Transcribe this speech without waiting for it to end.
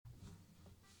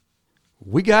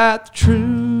We got the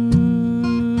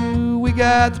true, we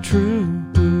got the true,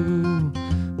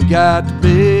 we got the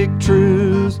big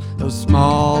truths of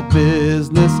small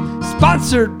business.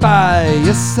 Sponsored by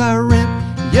Yes I Rent,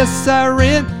 Yes I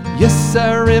Rent, Yes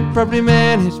I Rent Property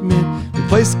Management. We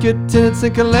place good tenants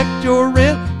and collect your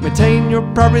rent, maintain your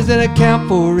properties and account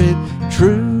for it.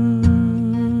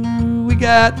 True, we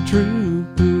got the true,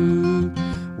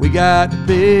 we got the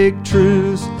big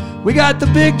truths. We got the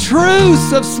big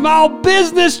truths of small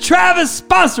business. Travis,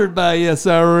 sponsored by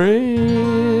SRN.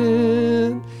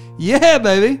 Yeah,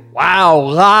 baby. Wow,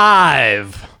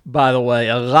 live, by the way.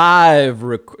 A live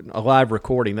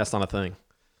recording. That's not a thing.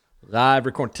 Live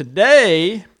recording.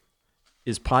 Today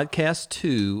is podcast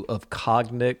 2 of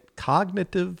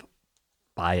Cognitive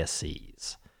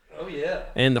Biases. Oh, yeah.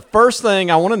 And the first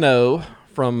thing I want to know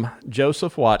from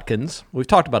Joseph Watkins, we've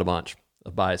talked about a bunch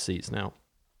of biases now.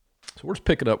 So we're just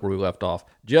picking up where we left off.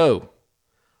 Joe,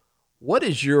 what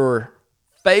is your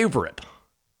favorite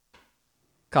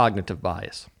cognitive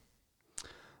bias?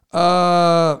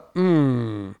 I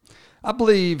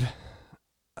believe,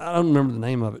 I don't remember the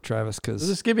name of it, Travis, because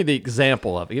Just give me the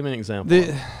example of it. Give me an example. Of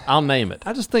it. I'll name it.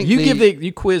 I just think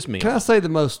you quiz me. Can I say the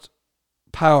most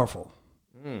powerful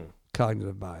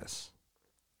cognitive bias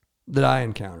that I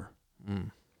encounter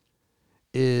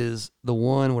is the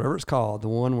one, whatever it's called, the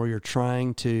one where you're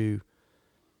trying to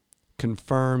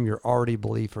confirm your already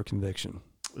belief or conviction.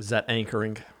 Is that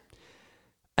anchoring?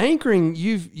 Anchoring,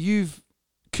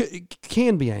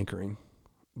 can be anchoring,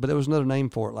 but there was another name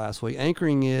for it last week.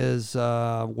 Anchoring is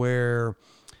where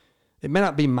it may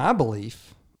not be my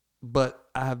belief, but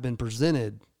I have been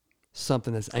presented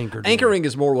something that's anchored. Anchoring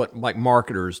is more what like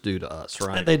marketers do to us,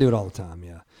 right? They do it all the time,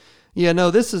 yeah. Yeah,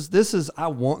 no, this is I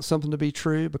want something to be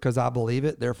true because I believe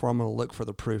it. Therefore, I'm going to look for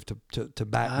the proof to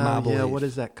back my belief. Yeah, what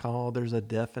is that called? There's a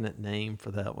definite name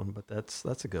for that one, but that's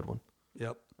a good one.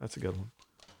 Yep, that's a good one.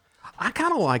 I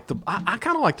kind of like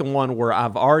the one where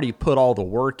I've already put all the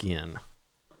work in,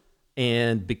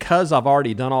 and because I've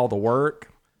already done all the work,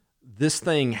 this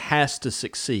thing has to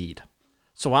succeed.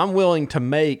 So I'm willing to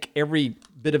make every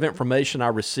bit of information I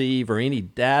receive or any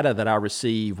data that I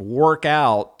receive work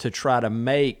out to try to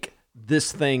make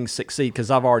this thing succeed because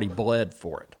I've already bled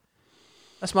for it.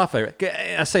 That's my favorite.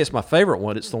 I say it's my favorite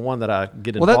one. It's the one that I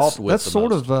get involved with. That's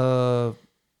sort of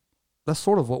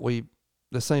what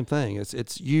the same thing.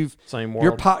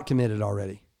 You're pot committed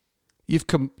already. You've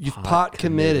pot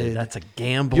committed. That's a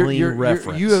gambling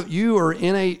reference. You are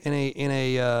in a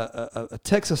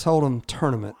Texas Hold'em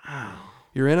tournament. Wow.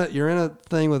 You're in a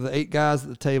thing with the 8 guys at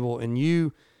the table, and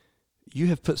you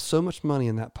have put so much money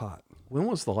in that pot. When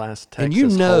was the last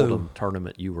Texas Hold'em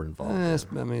tournament you were involved in? It's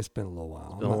been a little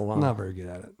while. I'm not very good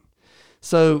at it.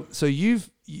 So you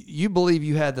believe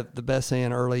you had the best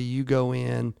hand early. You go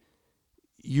in,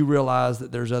 you realize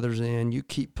that there's others in. You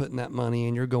keep putting that money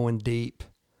in. You're going deep,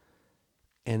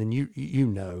 and then you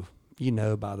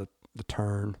know by the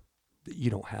turn that you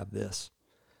don't have this.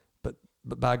 But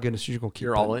by goodness, you're going to keep.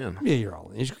 You're all in. Yeah, you're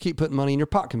all in. You're going to keep putting money in. You're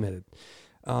pot committed.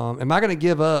 Am I going to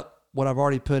give up what I've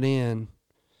already put in?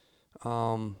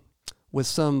 With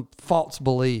some false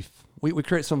belief. We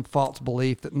create some false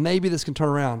belief that maybe this can turn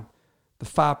around. The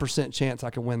 5% chance I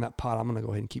can win that pot, I'm going to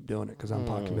go ahead and keep doing it because I'm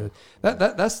pot committed.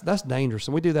 That's dangerous,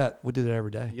 and we do that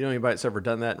every day. You know anybody that's ever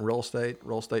done that in real estate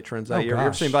transaction? You gosh.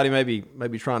 ever seen anybody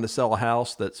maybe trying to sell a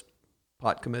house that's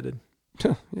pot committed?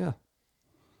 Yeah.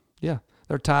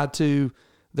 They're tied to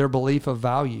their belief of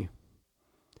value,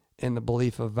 and the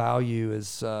belief of value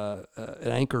is it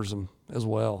anchors them as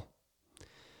well.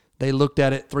 They looked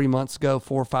at it 3 months ago,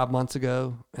 4 or 5 months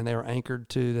ago, and they were anchored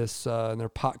to this, and they're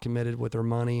pot committed with their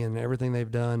money and everything they've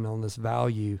done on this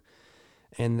value.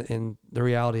 And the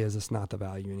reality is it's not the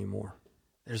value anymore.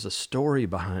 There's a story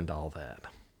behind all that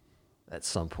at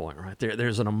some point, right?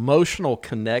 There's an emotional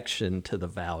connection to the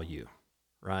value,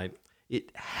 right?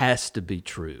 It has to be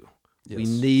true. Yes. We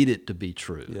need it to be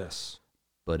true. Yes.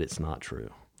 But it's not true.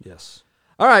 Yes.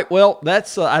 All right, well,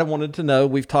 that's I wanted to know.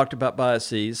 We've talked about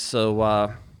biases,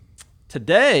 so...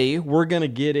 Today, we're going to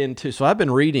get into... So I've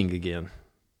been reading again,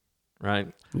 right?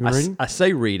 I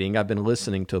say reading. I've been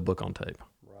listening to a book on tape.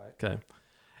 Right. Okay.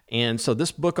 And so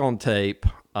this book on tape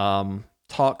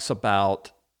talks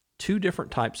about 2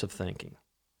 different types of thinking,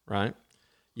 right?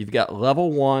 You've got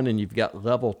level 1 and you've got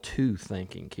level 2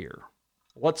 thinking here.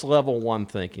 What's level 1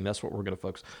 thinking? That's what we're going to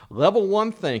focus. Level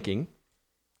 1 thinking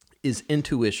is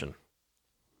intuition.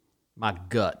 My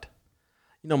gut.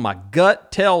 My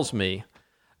gut tells me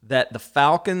that the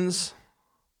Falcons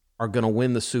are going to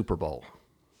win the Super Bowl.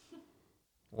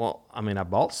 Well, I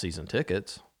bought season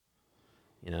tickets.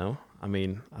 I've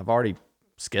already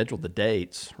scheduled the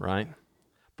dates, right?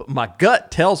 but my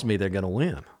gut tells me they're going to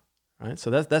win. Right? So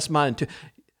that's my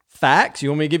facts. You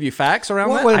want me to give you facts around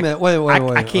that? Wait a minute. Wait.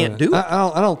 I can't do it.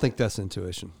 I don't think that's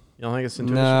intuition. You don't think it's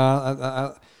intuition?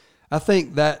 No, I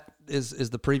think that is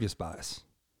the previous bias.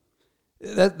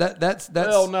 That's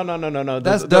well, no.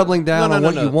 That's doubling down on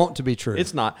what you want to be true.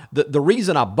 It's not. The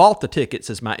reason I bought the tickets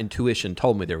is my intuition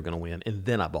told me they were going to win, and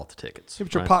then I bought the tickets. Yeah,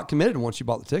 but you're pot committed once you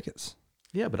bought the tickets.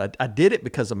 Yeah, but I did it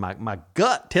because of my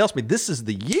gut tells me this is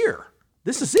the year.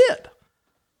 This is it.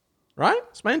 Right?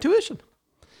 It's my intuition.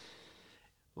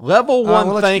 Level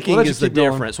one thinking is the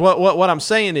difference. What I'm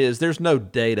saying is there's no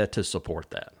data to support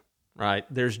that. Right?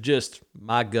 There's just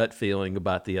my gut feeling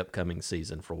about the upcoming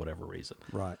season for whatever reason.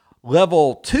 Right.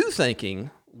 Level two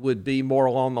thinking would be more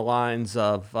along the lines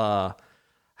of,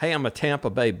 hey, I'm a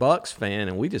Tampa Bay Bucks fan,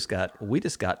 and we just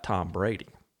got Tom Brady,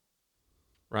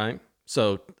 right?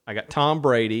 So I got Tom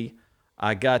Brady.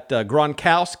 I got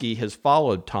Gronkowski has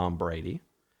followed Tom Brady,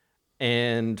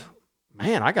 and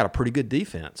man, I got a pretty good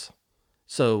defense.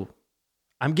 So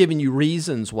I'm giving you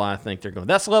reasons why I think they're going.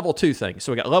 That's level two thinking.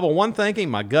 So we got level one thinking.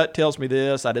 My gut tells me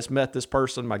this. I just met this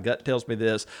person. My gut tells me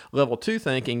this. Level two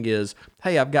thinking is,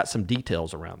 hey, I've got some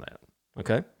details around that.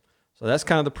 Okay. So that's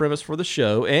kind of the premise for the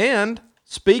show. And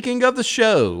speaking of the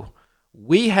show,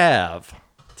 we have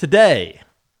today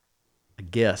a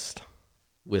guest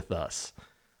with us.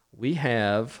 We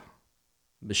have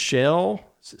Michelle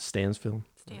Stanfield,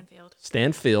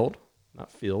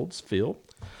 not Fields, Field.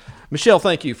 Michelle,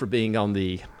 thank you for being on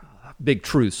the Big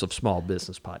Truths of Small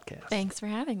Business podcast. Thanks for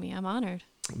having me. I'm honored.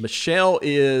 Michelle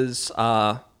is...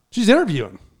 she's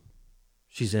interviewing.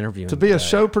 She's interviewing. To be a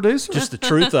show producer? Just the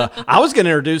truth. I was going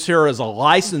to introduce her as a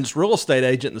licensed real estate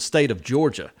agent in the state of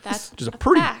Georgia. That's which is a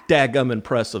pretty daggum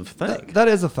impressive thing. That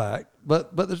is a fact.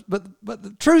 But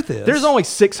the truth is... There's only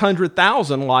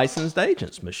 600,000 licensed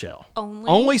agents, Michelle.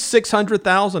 Only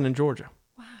 600,000 in Georgia.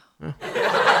 Wow. Yeah.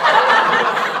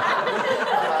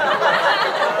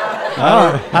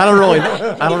 I don't really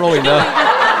know.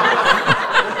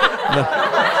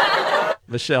 No.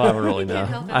 Michelle, I don't really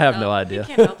know. I have no idea.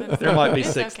 There might be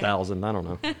 6,000. I don't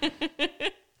know.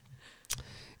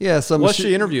 Yeah. So what's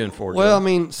she interviewing for? Well, Joe? I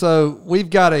mean, so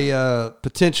we've got a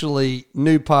potentially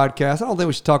new podcast. I don't think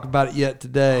we should talk about it yet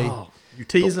today. Oh, you're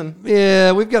teasing. But,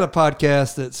 yeah, we've got a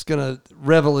podcast that's going to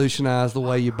revolutionize the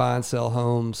way you buy and sell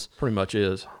homes. Pretty much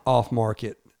is off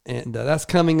market. And that's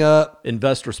coming up.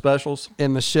 Investor specials.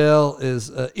 And Michelle is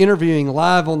interviewing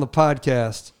live on the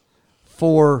podcast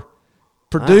for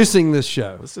producing this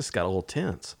show. This just got a little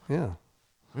tense. Yeah.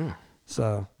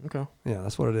 So, okay. Yeah,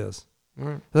 that's what it is.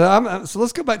 All right. So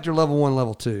let's go back to your level one,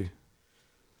 level two.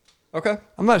 Okay.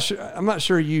 I'm not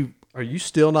sure you. Are you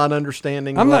still not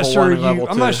understanding? I'm not sure you.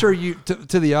 I'm not sure you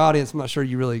to the audience. I'm not sure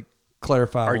you really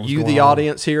clarify. Are you the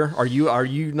audience here? Are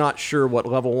you not sure what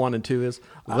level 1 and 2 is?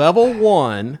 Level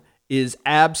 1 is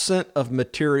absent of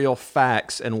material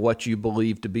facts and what you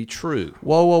believe to be true.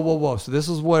 Whoa. So this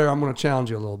is where I'm going to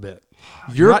challenge you a little bit.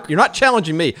 You're not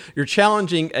challenging me. You're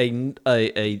challenging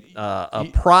a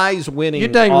prize winning.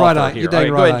 You're dang right. You're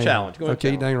dang right. Go ahead and challenge.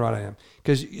 Okay, you're dang right. I am.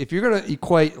 Because if you're going to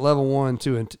equate level 1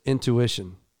 to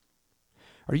intuition,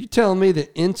 are you telling me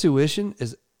that intuition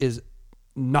is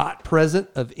not present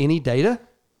of any data?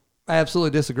 I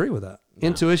absolutely disagree with that. No.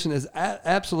 Intuition is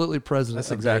absolutely present.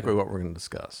 That's exactly what we're going to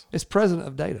discuss. It's present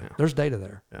of data. Yeah. There's data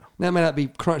there. Yeah. Now, it may not be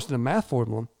crunched in a math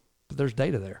formula, but there's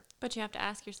data there. But you have to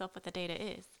ask yourself what the data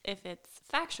is. If it's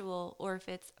factual or if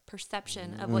it's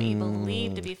perception of what you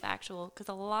believe to be factual. Because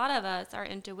a lot of us, our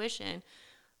intuition,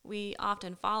 we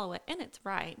often follow it. And it's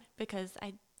right. Because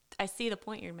I see the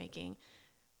point you're making.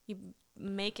 You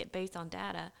make it based on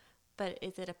data. But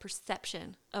is it a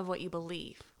perception of what you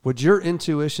believe? Would your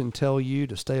intuition tell you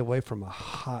to stay away from a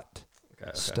hot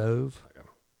stove? Okay.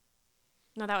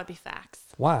 No, that would be facts.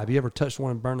 Why? Have you ever touched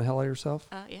one and burned the hell out of yourself?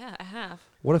 Yeah, I have.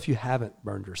 What if you haven't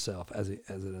burned yourself as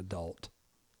an adult?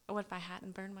 What if I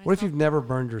hadn't burned myself? What if you've never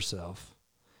burned yourself?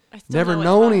 I still never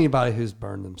known anybody who's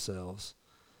burned themselves.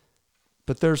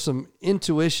 But there's some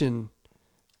intuition.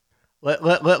 Let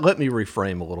me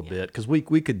reframe a little bit, because we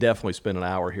could definitely spend an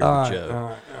hour here with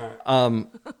Joe. All right.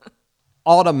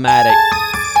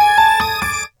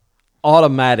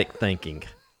 Automatic thinking.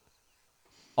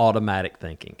 All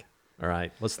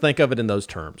right, let's think of it in those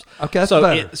terms. Okay, that's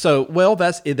better.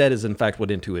 That is in fact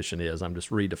what intuition is. I'm just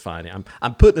redefining.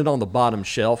 I'm putting it on the bottom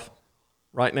shelf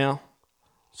right now,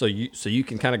 so you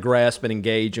can kind of grasp and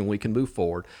engage, and we can move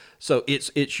forward. So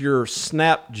it's your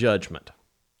snap judgment.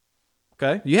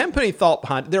 Okay, you haven't put any thought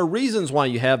behind it. There are reasons why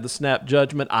you have the snap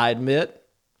judgment, I admit,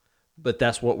 but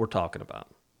that's what we're talking about.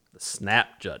 The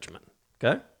snap judgment.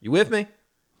 Okay, you with me?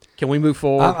 Can we move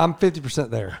forward? I'm 50%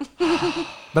 there,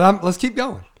 but let's keep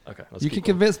going. Okay. Let's You keep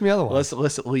can going. convince me otherwise.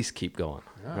 Let's at least keep going.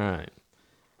 All right.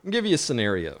 I'll give you a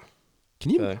scenario.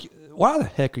 Can you? Okay. Why the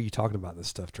heck are you talking about this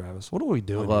stuff, Travis? What are we I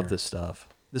doing? love here? this stuff.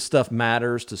 This stuff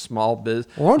matters to small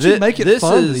business. Well, why don't you make it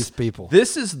fun to these people?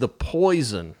 This is the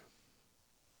poison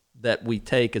that we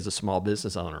take as a small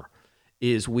business owner,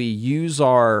 is we use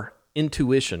our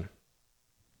intuition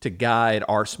to guide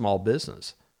our small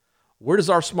business. Where does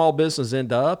our small business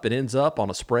end up? It ends up on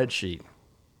a spreadsheet.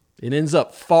 It ends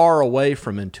up far away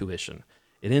from intuition.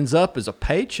 It ends up as a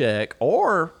paycheck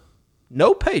or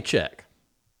no paycheck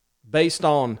based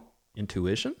on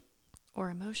intuition Or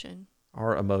emotion.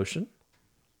 or emotion,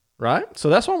 right? So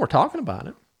that's why we're talking about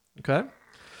it, okay?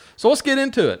 So let's get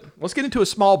into it. Let's get into a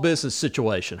small business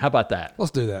situation. How about that?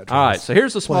 Let's do that. All right, Travis. so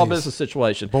here's the small Please. business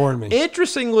situation. Boring me.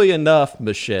 Interestingly enough,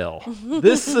 Michelle,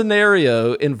 this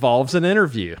scenario involves an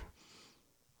interview.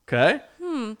 Okay?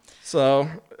 So,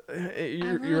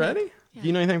 you ready? Do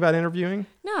you know anything about interviewing?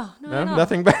 No, No, no.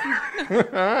 nothing about. All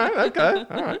right, okay,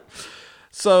 all right.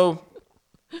 So,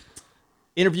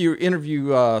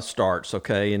 interview starts,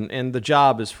 okay, and the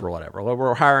job is for whatever.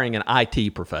 We're hiring an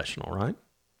IT professional, right?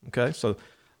 Okay, so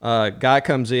guy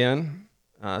comes in,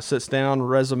 sits down.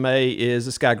 Resume is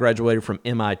this guy graduated from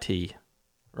MIT,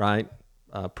 right?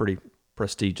 Pretty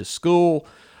prestigious school.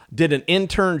 Did an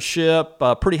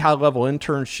internship, pretty high level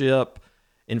internship.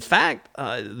 In fact,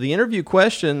 the interview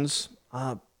questions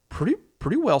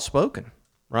pretty well spoken,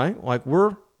 right? Like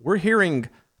we're hearing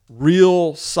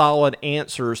real solid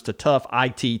answers to tough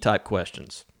IT type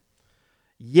questions.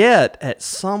 Yet at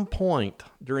some point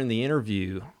during the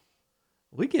interview,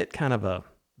 we get kind of a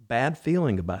bad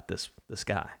feeling about this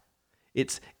guy.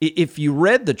 If you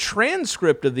read the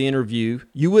transcript of the interview,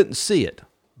 you wouldn't see it,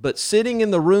 but sitting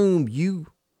in the room, you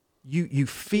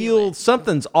feel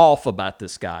something's off about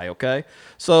this guy. Okay,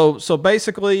 so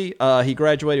basically, he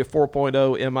graduated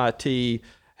 4.0 MIT,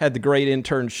 had the great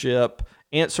internship,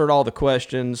 answered all the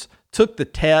questions, took the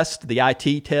test, the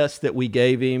IT test that we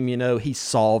gave him. You know, he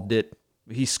solved it.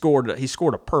 He scored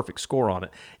a perfect score on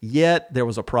it. Yet there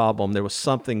was a problem. There was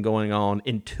something going on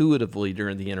intuitively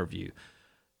during the interview.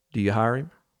 Do you hire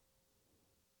him,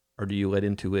 or do you let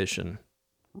intuition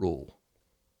rule?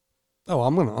 Oh,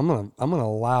 I'm gonna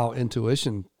allow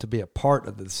intuition to be a part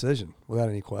of the decision without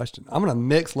any question. I'm gonna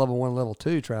mix level 1, level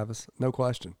 2, Travis. No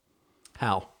question.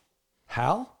 How?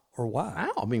 How or why?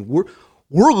 How? I mean,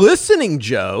 we're listening,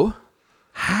 Joe.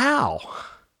 How?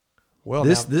 Well,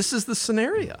 This now, is the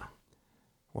scenario.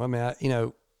 well, I mean,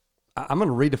 I'm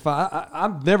gonna redefine.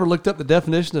 I've never looked up the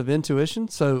definition of intuition,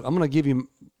 so I'm gonna give you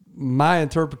my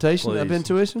interpretation of Please.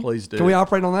 intuition. Please do. Can we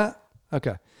operate on that?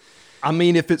 Okay. I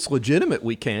mean, if it's legitimate,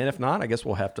 we can. If not, I guess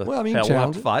we'll have to. Well, I mean, we'll have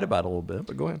challenge to it. fight about it a little bit.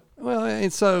 But go ahead. Well,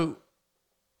 and so,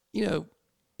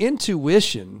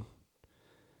 intuition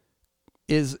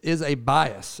is a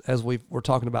bias, as we're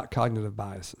talking about cognitive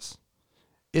biases.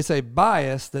 It's a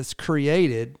bias that's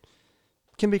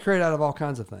can be created out of all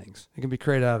kinds of things. It can be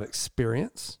created out of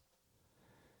experience.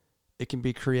 It can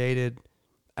be created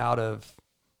out of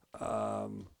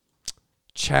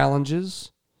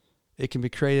challenges. It can be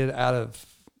created out of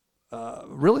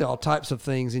really all types of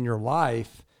things in your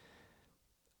life.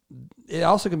 It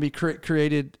also can be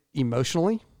created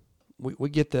emotionally. We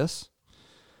get this.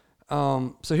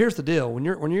 So here's the deal: when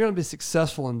you're going to be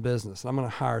successful in business, and I'm going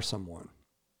to hire someone,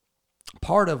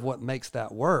 part of what makes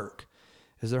that work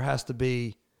is there has to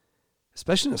be,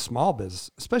 especially in a small business,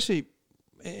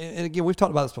 and again, we've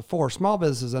talked about this before. Small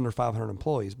business is under 500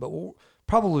 employees, but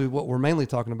probably what we're mainly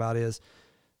talking about is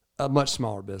a much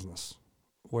smaller business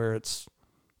where it's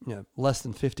less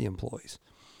than 50 employees.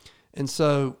 And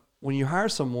so when you hire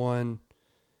someone,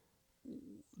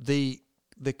 the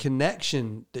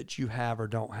connection that you have or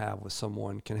don't have with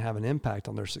someone can have an impact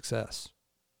on their success.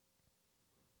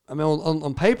 I mean,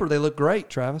 on paper, they look great,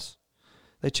 Travis.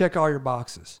 They check all your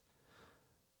boxes.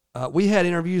 We had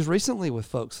interviews recently with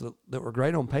folks that were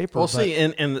great on paper. Well, see,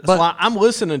 and so I'm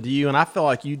listening to you, and I feel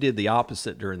like you did the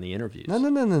opposite during the interviews. No.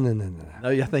 No,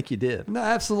 I think you did. No,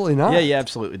 absolutely not. Yeah, you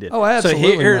absolutely did. Oh,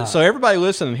 absolutely not. So everybody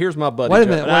listening, here's my buddy. Wait a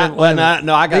Joe. minute, And wait a minute.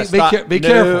 No, I got to stop. Be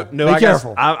careful. No, Be I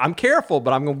careful. I'm careful,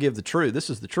 but I'm going to give the truth. This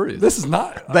is the truth. This is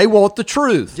not. They want the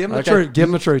truth. Give them the truth. Give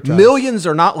them the truth, Travis. Millions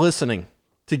are not listening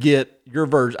to get your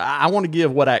version. I want to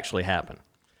give what actually happened.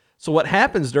 So what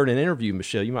happens during an interview,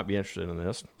 Michelle, you might be interested in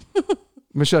this.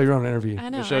 Michelle, you're on an interview. I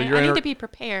know. Michelle, I need to be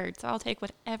prepared, so I'll take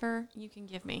whatever you can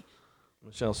give me.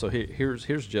 Michelle, so here's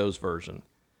Joe's version.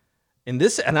 And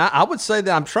I would say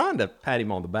that I'm trying to pat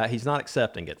him on the back. He's not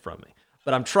accepting it from me.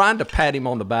 But I'm trying to pat him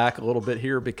on the back a little bit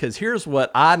here because here's what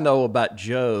I know about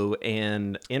Joe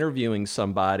and interviewing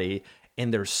somebody,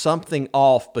 and there's something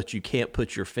off, but you can't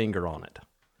put your finger on it.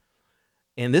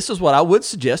 And this is what I would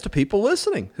suggest to people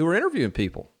listening who are interviewing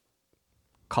people.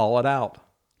 Call it out.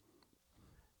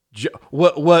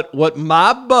 What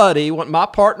my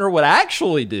partner would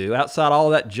actually do outside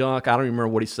all that junk, I don't even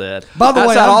remember what he said. By the way,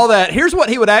 outside all that, here's what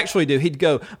he would actually do. He'd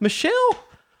go, Michelle,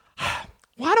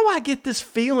 why do I get this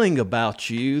feeling about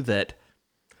you that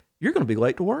you're going to be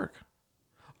late to work?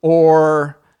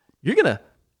 Or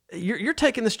you're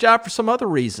taking this job for some other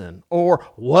reason, or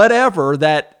whatever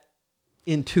that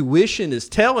intuition is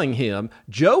telling him.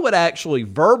 Joe would actually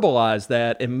verbalize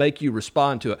that and make you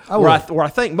respond to it. Where I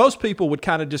think most people would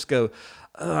kind of just go,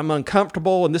 I'm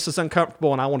uncomfortable and this is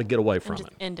uncomfortable and I want to get away from just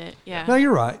it. End it. Yeah. No,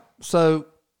 you're right. So,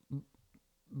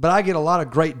 but I get a lot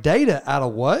of great data out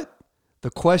of what?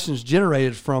 The questions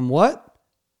generated from what?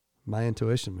 My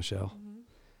intuition, Michelle.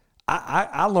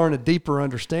 I learn a deeper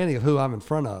understanding of who I'm in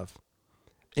front of.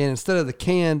 And instead of the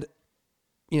canned,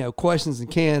 questions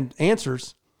and canned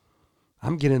answers,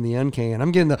 I'm getting the uncanned.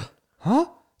 I'm getting the, huh?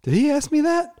 Did he ask me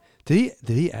that? Did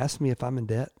he ask me if I'm in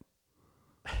debt?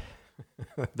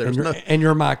 And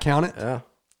you're my accountant? Yeah.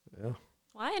 Well,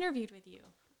 I interviewed with you.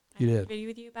 You did. Interviewed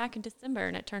with you back in December,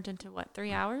 and it turned into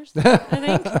 3 hours? I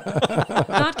think.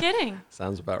 Not kidding.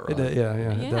 Sounds about right.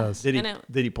 It does. Did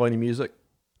he play any music?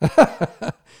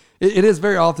 It is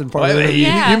very often part of it.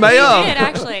 Yeah, you may have. did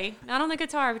actually. Not on the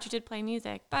guitar, but you did play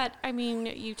music. But I mean,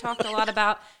 you talked a lot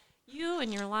about you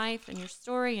and your life and your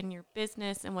story and your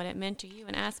business and what it meant to you,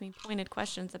 and asked me pointed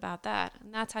questions about that.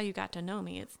 And that's how you got to know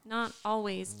me. It's not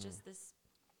always just this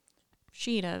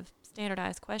sheet of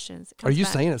standardized questions. Are you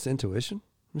saying it's intuition,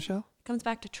 Michelle? It comes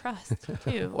back to trust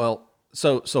too. Well,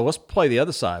 so let's play the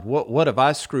other side. What have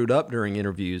I screwed up during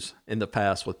interviews in the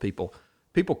past with people?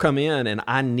 People come in and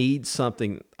I need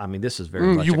something. I mean, this is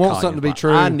very much you a want cognitive something to be bias.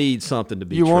 true. I need something to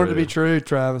be true. You want it to be true,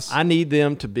 Travis. I need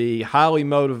them to be highly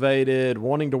motivated,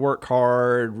 wanting to work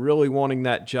hard, really wanting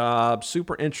that job,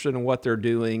 super interested in what they're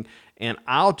doing. And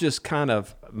I'll just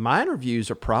my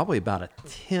interviews are probably about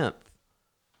 1/10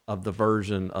 of the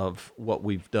version of what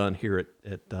we've done here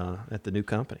at the new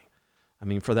company. I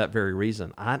mean, for that very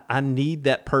reason, I need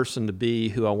that person to be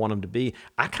who I want them to be.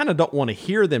 I kind of don't want to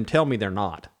hear them tell me they're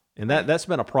not. And that's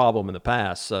been a problem in the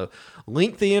past. So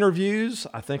lengthy interviews,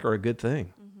 I think, are a good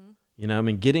thing.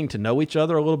 Mm-hmm. Getting to know each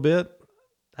other a little bit,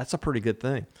 that's a pretty good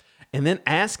thing. And then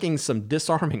asking some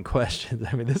disarming questions.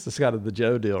 I mean, this is kind of the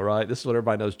Joe deal, right? This is what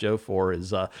everybody knows Joe for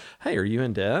is, hey, are you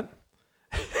in debt?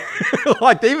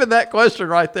 Like even that question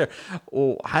right there.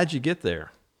 Well, how'd you get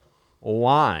there? Well,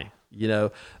 why?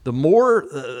 The more,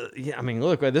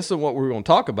 look, this isn't what we're going to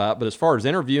talk about, but as far as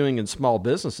interviewing and small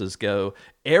businesses go,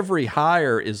 every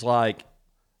hire is like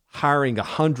hiring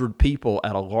 100 people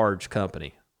at a large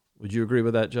company. Would you agree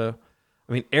with that, Joe?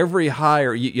 I mean, every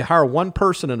hire, you hire one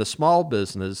person in a small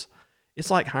business, it's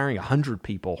like hiring 100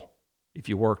 people if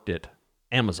you worked at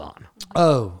Amazon.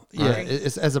 Oh, yeah. Right.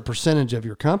 It's as a percentage of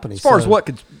your company. As far as what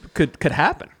could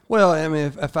happen. Well, I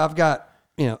mean, if I've got,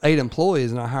 8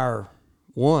 employees and I hire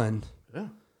one,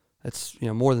 that's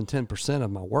more than 10%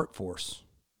 of my workforce.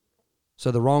 So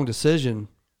the wrong decision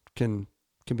can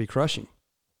be crushing.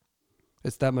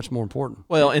 It's that much more important.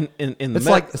 Well,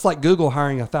 it's like Google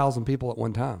hiring 1,000 people at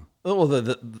one time. Well,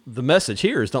 the message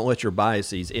here is don't let your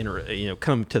biases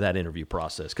come to that interview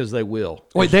process because they will.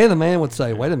 Wait, Dan the man would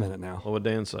say, wait a minute now. What would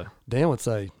Dan say? Dan would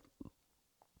say,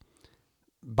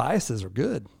 biases are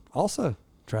good. Also,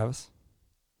 Travis.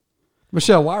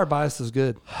 Michelle, why are biases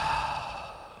good?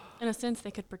 In a sense, they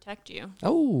could protect you.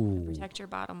 Oh, protect your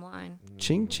bottom line.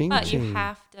 Ching, ching, but ching. you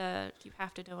have to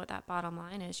know what that bottom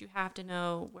line is. You have to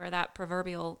know where that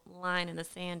proverbial line in the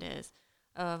sand is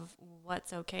of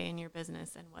what's okay in your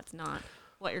business and what's not,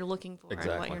 what you're looking for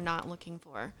and what you're not looking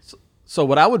for. So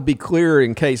what I would be clear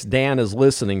in case Dan is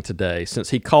listening today,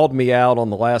 since he called me out on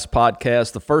the last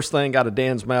podcast, the first thing out of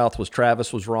Dan's mouth was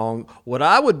Travis was wrong. What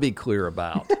I would be clear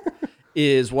about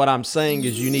is what I'm saying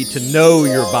is you need to know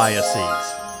your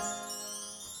biases.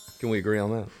 Can we agree on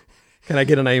that? Can I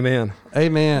get an amen?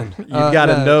 Amen. You've got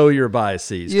to know your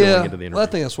biases going into the interview. Well, I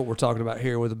think that's what we're talking about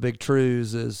here with the big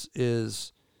truths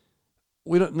is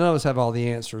we don't, none of us have all the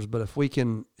answers, but if we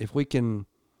can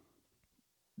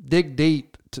dig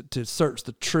deep to search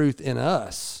the truth in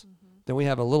us, then we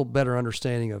have a little better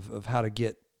understanding of how to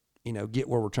get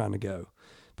where we're trying to go.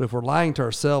 But if we're lying to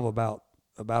ourselves about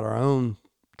our own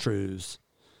truths,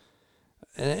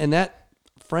 and that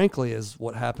frankly is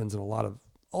what happens in a lot of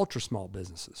ultra small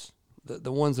businesses,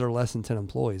 the ones that are less than 10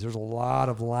 employees. There's a lot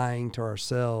of lying to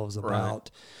ourselves about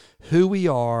who we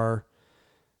are,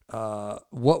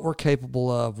 what we're capable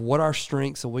of, what our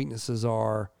strengths and weaknesses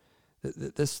are.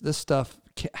 This stuff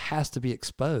has to be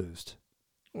exposed.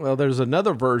 Well, there's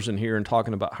another version here in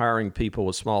talking about hiring people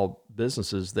with small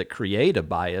businesses that create a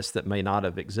bias that may not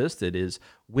have existed is,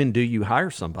 when do you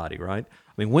hire somebody, right?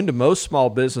 I mean, when do most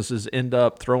small businesses end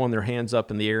up throwing their hands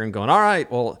up in the air and going, all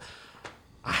right, well,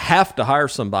 I have to hire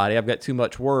somebody. I've got too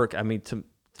much work. I mean, to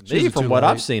me, from what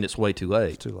I've seen, it's way too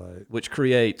late. It's too late. Which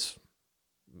creates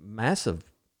massive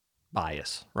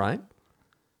bias, right?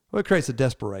 Well, it creates a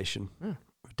desperation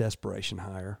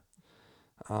hire.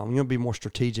 You're going to be more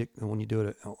strategic than when you do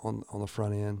it on the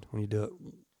front end. When you do it,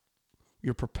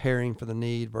 you're preparing for the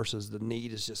need versus the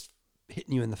need is just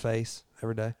hitting you in the face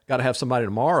every day. Got to have somebody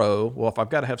tomorrow. Well, if I've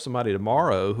got to have somebody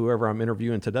tomorrow, whoever I'm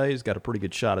interviewing today has got a pretty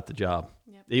good shot at the job,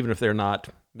 even if they're not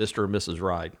Mr. or Mrs.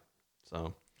 Right.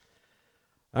 So,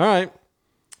 all right.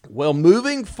 Well,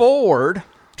 moving forward.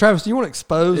 Travis, do you want to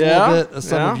expose a little bit of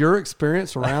some of your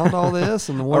experience around all this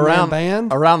and the one-man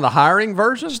band? Around the hiring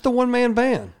version? Just the one-man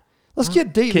band. Let's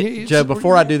get deep. Joe,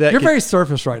 before I do that, you're very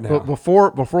surface right now.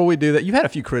 Before we do that, you've had a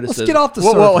few criticisms. Let's get off the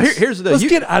surface. Well, here's the deal. Let's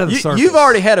get out of the surface. You've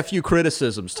already had a few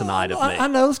criticisms tonight of me. I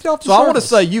know. Let's get off the surface. So I want to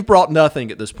say you've brought nothing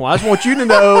at this point. I just want you to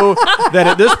know that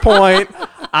at this point,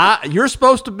 you're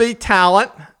supposed to be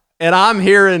talent, and I'm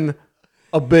hearing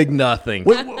a big nothing.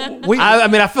 I mean,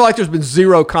 I feel like there's been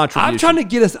zero contribution. I'm trying to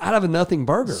get us out of a nothing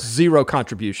burger. Zero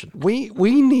contribution. We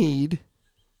need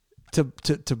to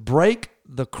break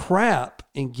the crap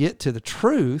and get to the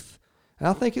truth. And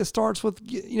I think it starts with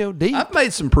deep. I've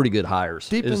made some pretty good hires.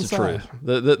 Deep is inside.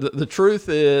 The truth. The truth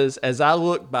is, as I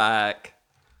look back,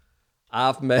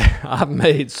 I've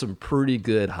made some pretty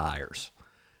good hires,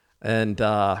 and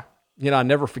I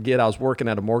never forget. I was working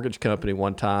at a mortgage company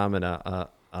one time, and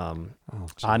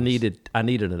I needed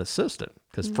an assistant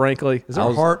because frankly, is there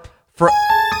a harp?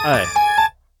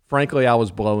 Frankly, I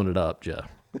was blowing it up, Joe.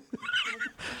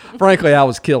 Frankly, I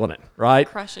was killing it, right?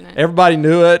 Crushing it. Everybody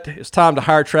knew it. It's time to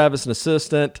hire Travis an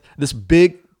assistant. This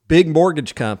big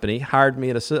mortgage company hired me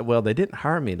an assistant. Well, they didn't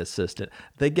hire me an assistant.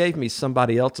 They gave me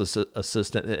somebody else's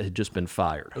assistant that had just been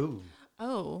fired. Ooh.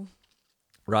 Oh.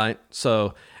 Right?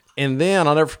 So, and then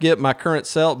I'll never forget my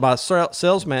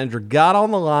sales manager got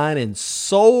on the line and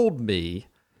sold me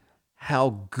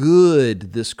how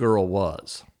good this girl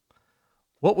was.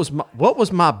 What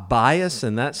was my bias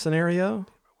in that scenario?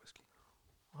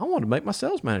 I wanted to make my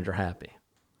sales manager happy.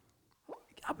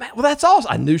 Well, that's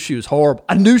awesome. I knew she was horrible.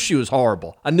 I knew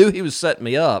he was setting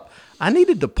me up. I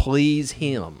needed to please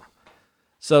him.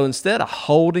 So instead of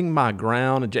holding my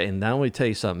ground, and now let me tell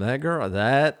you something, that girl,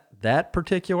 that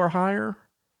particular hire,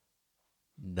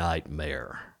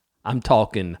 nightmare. I'm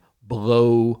talking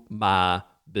blow my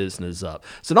business up.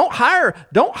 So don't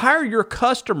hire your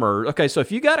customer. Okay, so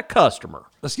if you got a customer,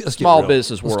 let's get small real.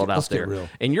 business world out there,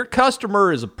 and your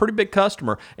customer is a pretty big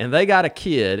customer, and they got a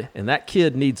kid, and that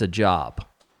kid needs a job,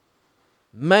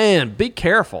 man, be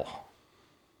careful.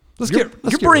 You're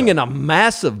bringing a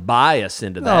massive bias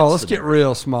into that. No, let's get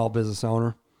real, small business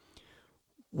owner.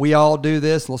 We all do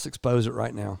this. Let's expose it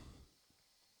right now.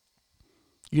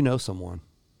 You know someone.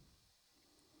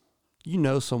 You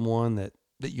know someone that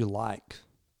you like,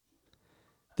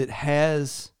 that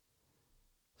has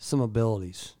some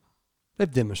abilities.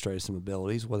 They've demonstrated some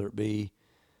abilities, whether it be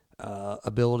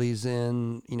abilities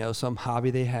in some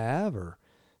hobby they have or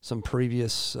some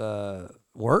previous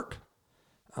work.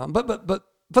 But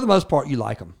for the most part, you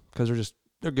like them because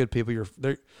they're good people.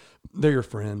 They're your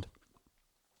friend.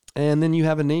 And then you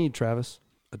have a need, Travis,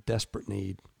 a desperate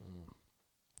need.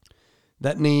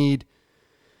 That need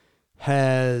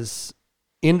has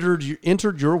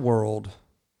entered your world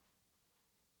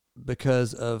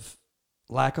because of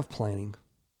lack of planning.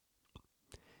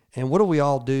 And what do we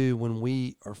all do when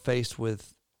we are faced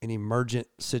with an emergent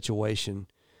situation?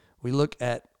 We look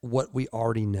at what we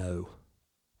already know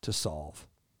to solve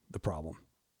the problem.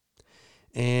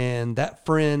 And that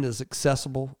friend is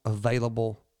accessible,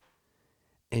 available,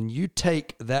 and you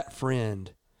take that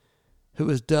friend who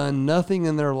has done nothing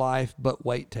in their life but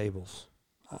wait tables.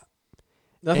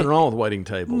 Nothing wrong with waiting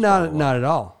tables. Not at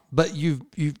all. But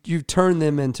you've turned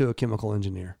them into a chemical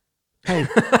engineer. Hey,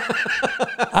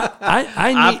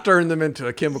 I've turned them into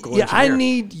a chemical engineer. I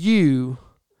need you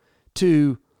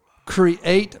to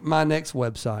create my next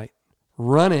website,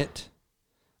 run it,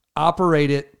 operate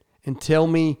it, and tell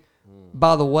me,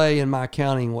 by the way, in my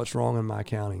accounting, what's wrong in my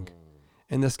accounting.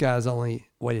 And this guy's only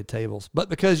waited tables. But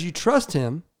because you trust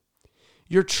him,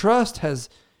 your trust has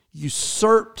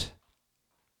usurped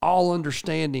all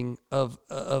understanding of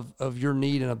your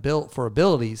need and for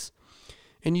abilities,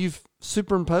 and you've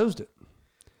superimposed it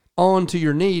onto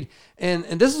your need. And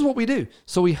this is what we do.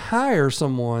 So we hire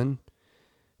someone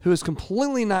who is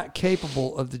completely not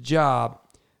capable of the job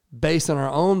based on our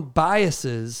own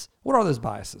biases. What are those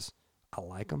biases? I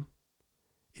like them.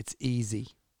 It's easy.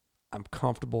 I'm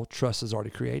comfortable. Trust is already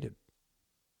created.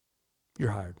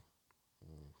 You're hired.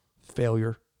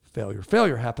 Failure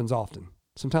happens often.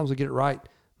 Sometimes we get it right.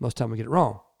 Most time we get it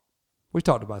wrong. We've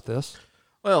talked about this.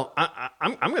 Well,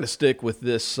 I'm going to stick with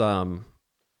this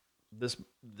this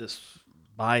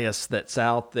bias that's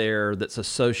out there that's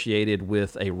associated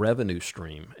with a revenue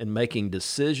stream and making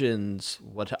decisions.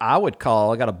 What I would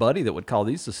call, I got a buddy that would call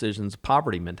these decisions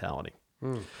poverty mentality.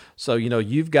 So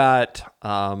you've got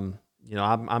I'm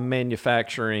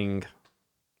manufacturing,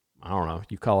 I don't know,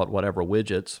 you call it whatever,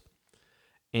 widgets,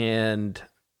 and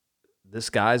this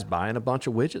guy's buying a bunch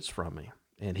of widgets from me.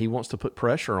 And he wants to put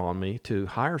pressure on me to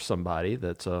hire somebody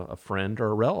that's a friend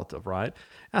or a relative, right?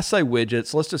 I say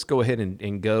widgets. Let's just go ahead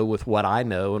and go with what I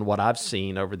know and what I've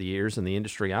seen over the years in the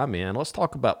industry I'm in. Let's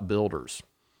talk about builders.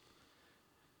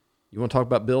 You want to talk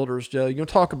about builders, Joe? You want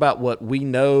to talk about what we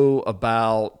know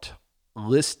about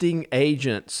listing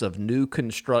agents of new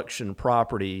construction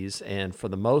properties, and for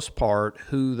the most part,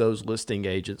 who those listing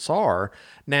agents are.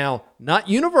 Now, not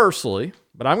universally,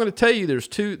 but I'm going to tell you there's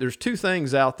two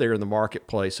things out there in the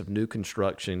marketplace of new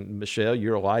construction. Michelle,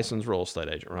 you're a licensed real estate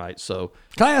agent, right? So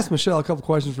can I ask Michelle a couple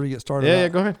questions before you get started? Yeah,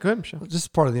 go ahead, Michelle.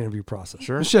 Just part of the interview process.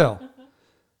 Sure. Michelle,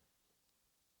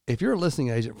 if you're a listing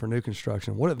agent for new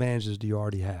construction, what advantages do you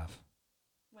already have?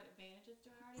 What advantages do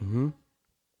I already have?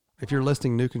 If you're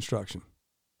listing new construction.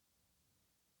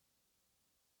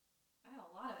 I have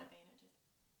a lot of advantages.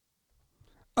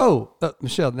 Oh,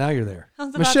 Michelle, now you're there. I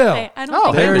was about Michelle. to say, I don't Oh,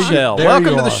 think hey, There you- Michelle. there Welcome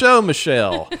you to the are. show,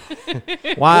 Michelle.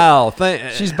 Wow.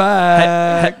 She's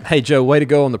back. Hey, Joe, way to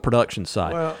go on the production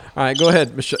side. Well- All right, go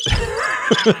ahead, Michelle.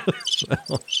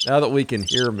 Now that we can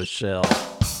hear Michelle.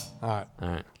 All All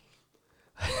right.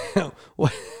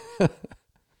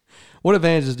 What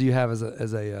advantages do you have as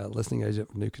a listing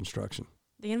agent for new construction?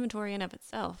 the inventory in of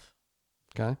itself.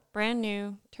 Okay. Brand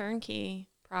new, turnkey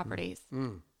properties.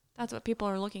 That's what people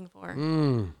are looking for.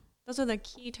 Those are the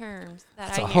key terms that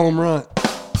That's I a hear. home run.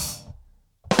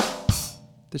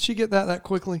 Did she get that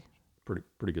quickly?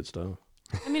 Pretty good stuff.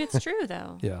 I mean, it's true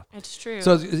though. Yeah. It's true.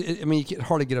 So, I mean, you can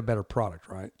hardly get a better product,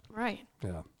 right? right.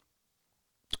 Yeah.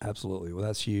 Absolutely. Well,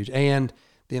 that's huge. And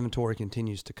the inventory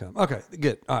continues to come. Okay,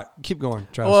 good. All right, keep going,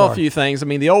 Travis. Well, Sorry. a few things. I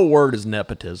mean, the old word is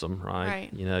nepotism, right?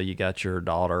 Right. You got your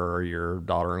daughter or your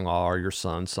daughter-in-law or your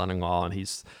son-in-law, and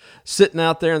he's sitting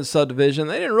out there in the subdivision.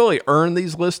 They didn't really earn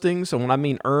these listings. And when I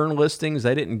mean earn listings,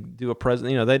 they didn't do a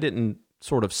present, they didn't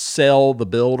sort of sell the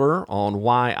builder on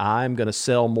why I'm going to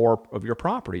sell more of your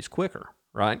properties quicker,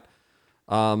 right?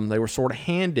 They were sort of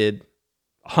handed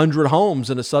 100 homes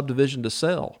in a subdivision to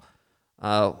sell.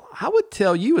 I would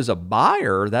tell you as a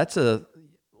buyer, that's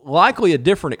likely a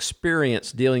different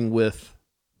experience dealing with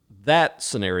that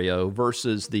scenario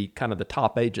versus the kind of the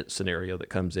top agent scenario that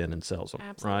comes in and sells them,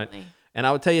 right? Absolutely. And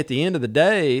I would tell you at the end of the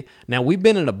day, now we've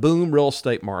been in a boom real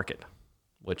estate market,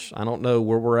 which I don't know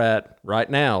where we're at right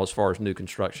now as far as new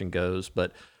construction goes,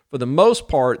 but for the most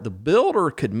part, the builder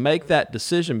could make that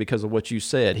decision because of what you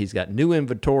said. He's got new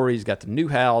inventory, he's got the new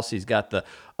house, he's got the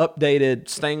updated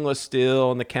stainless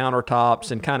steel and the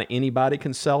countertops, and kind of anybody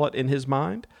can sell it in his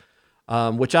mind,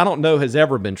 which I don't know has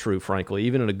ever been true, frankly.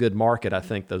 Even in a good market, I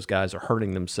think those guys are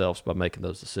hurting themselves by making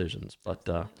those decisions. But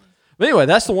anyway,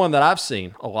 that's the one that I've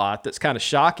seen a lot that's kind of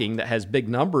shocking, that has big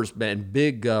numbers and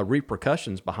big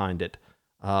repercussions behind it.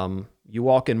 You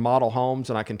walk in model homes,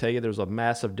 and I can tell you there's a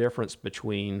massive difference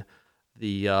between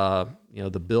the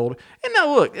the builder. And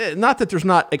now look, not that there's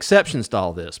not exceptions to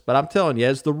all this, but I'm telling you,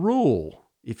 as the rule,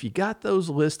 if you got those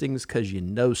listings because you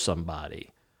know somebody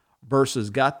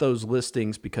versus got those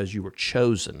listings because you were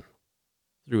chosen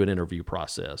through an interview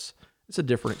process, it's a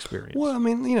different experience. Well, I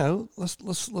mean,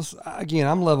 let's again,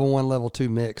 I'm level 1, level 2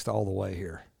 mixed all the way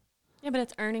here. Yeah, but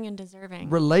it's earning and deserving.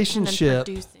 Relationship and then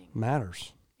producing.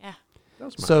 matters. Yeah.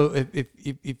 So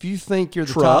if you think you're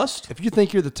the Trust. top, if you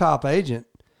think you're the top agent,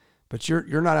 but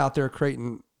you're not out there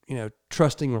creating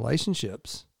trusting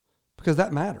relationships, because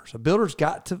that matters. A builder's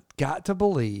got to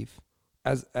believe,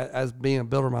 as being a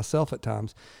builder myself at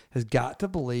times, has got to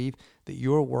believe that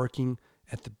you're working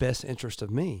at the best interest of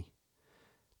me,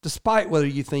 despite whether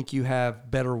you think you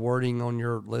have better wording on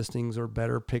your listings or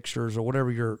better pictures or whatever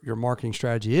your marketing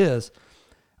strategy is.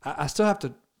 I still have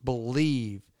to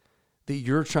believe that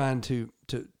you're trying to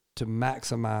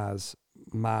maximize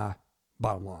my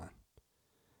bottom line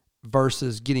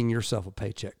versus getting yourself a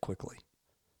paycheck quickly.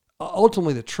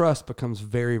 Ultimately, the trust becomes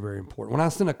very, very important. When I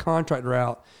send a contractor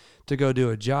out to go do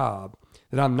a job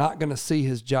that I'm not going to see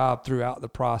his job throughout the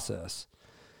process,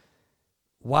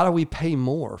 why do we pay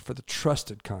more for the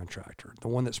trusted contractor, the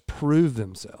one that's proved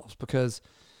themselves? Because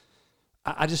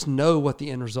I just know what the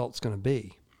end result's going to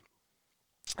be.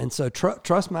 And so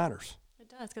trust matters. It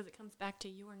does, because it comes back to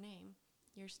your name,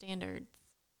 your standards,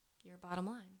 your bottom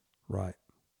line. Right.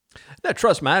 That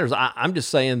trust matters. I'm just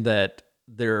saying that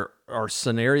there are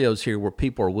scenarios here where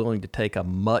people are willing to take a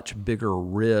much bigger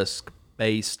risk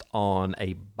based on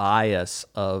a bias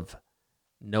of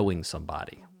knowing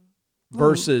somebody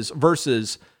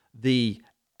versus the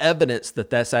evidence that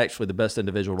that's actually the best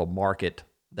individual to market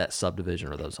that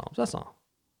subdivision or those homes. That's all.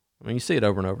 I mean, you see it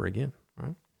over and over again,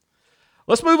 right?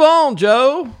 Let's move on,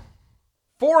 Joe.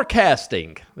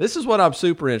 Forecasting. This is what I'm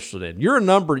super interested in.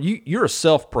 You're a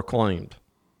self-proclaimed.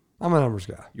 I'm a numbers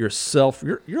guy. You're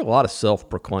a lot of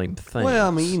self-proclaimed things. Well,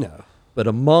 I mean, you know. But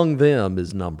among them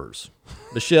is numbers.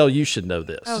 Michelle, you should know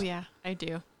this. Oh, yeah, I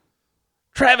do.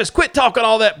 Travis, quit talking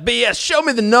all that BS. Show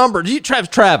me the numbers.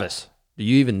 Travis, do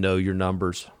you even know your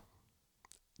numbers?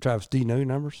 Travis, do you know your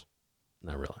numbers?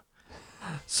 Not really.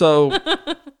 So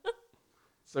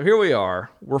here we are.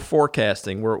 We're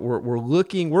forecasting. We're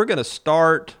looking. We're going to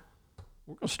start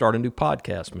a new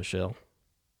podcast, Michelle,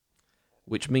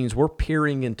 which means we're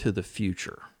peering into the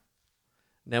future.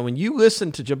 Now, when you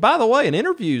listen to, by the way, an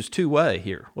interview is two-way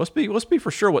here. Let's be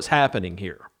for sure what's happening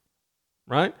here,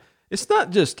 right? It's not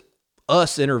just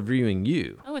us interviewing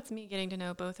you. Oh, it's me getting to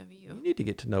know both of you. You need to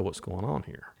get to know what's going on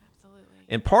here. Absolutely.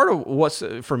 And part of what's,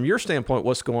 from your standpoint,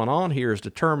 what's going on here is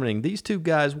determining these two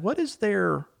guys, what is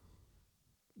their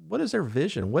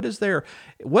vision? What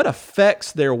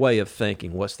affects their way of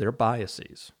thinking? What's their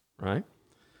biases, right?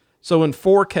 So in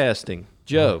forecasting,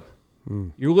 Joe,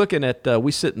 you're looking at,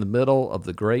 we sit in the middle of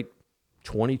the great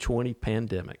 2020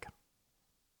 pandemic.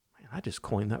 Man, I just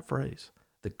coined that phrase.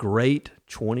 The great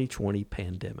 2020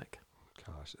 pandemic.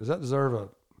 Gosh, does that deserve a...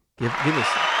 Give us,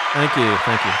 thank you.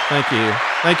 Thank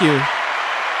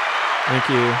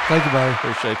you, buddy.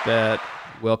 Appreciate that.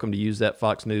 Welcome to Use That,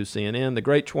 Fox News, CNN. The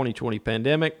great 2020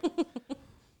 pandemic.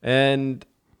 And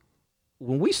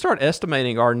when we start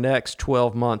estimating our next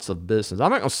 12 months of business,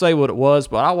 I'm not going to say what it was,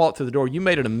 but I walked through the door. You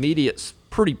made an immediate,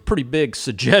 pretty big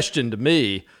suggestion to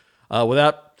me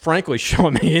without, frankly,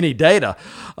 showing me any data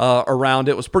around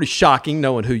it. It was pretty shocking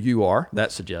knowing who you are,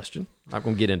 that suggestion. I'm not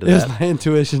going to get into It's that. my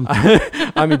intuition.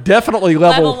 I mean, definitely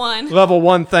Level one. Level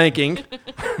one thinking.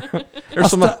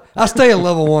 I stay at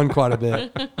level 1 quite a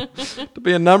bit. To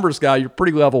be a numbers guy, you're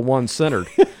pretty level one centered.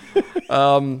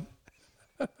 When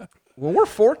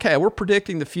we're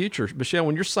predicting the future, Michelle,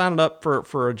 when you're signing up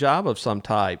for a job of some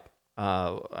type,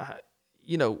 what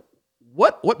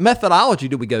methodology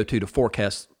do we go to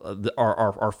forecast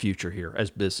our future here as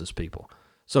business people?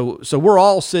 So we're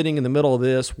all sitting in the middle of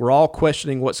this. We're all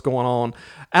questioning what's going on.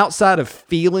 Outside of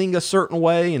feeling a certain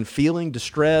way and feeling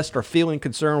distressed or feeling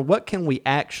concerned, what can we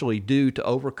actually do to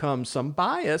overcome some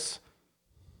bias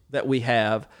that we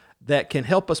have that can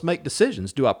help us make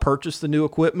decisions? Do I purchase the new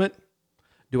equipment?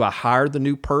 Do I hire the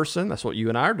new person? That's what you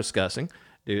and I are discussing.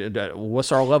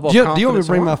 What's our level of confidence? Do you want me to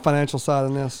bring my financial side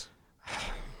in this?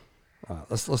 All right,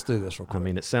 let's do this real quick. I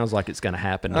mean, it sounds like it's going to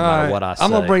happen no matter what I say. I'm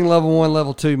going to bring level 1,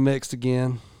 level 2 mixed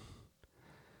again.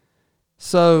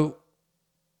 So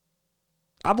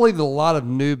I believe that a lot of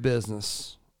new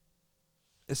business,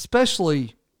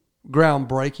 especially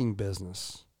groundbreaking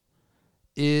business,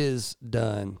 is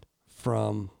done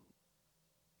from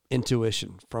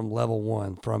intuition, from level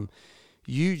 1, from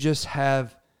you just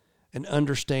have an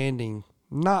understanding,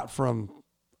 not from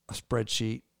a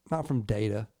spreadsheet, not from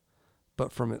data,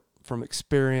 but from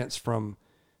experience, from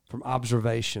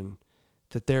observation,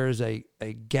 that there is a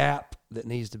gap that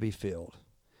needs to be filled.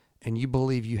 And you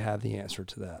believe you have the answer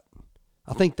to that.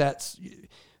 I think that's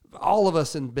all of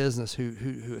us in business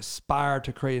who aspire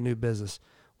to create a new business.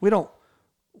 We don't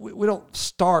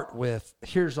start with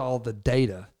here's all the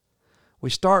data. We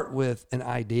start with an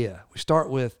idea. We start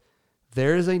with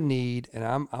there is a need, and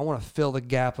I want to fill the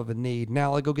gap of a need.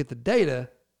 Now let's go get the data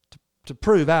to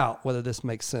prove out whether this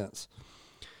makes sense.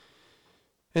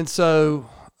 And so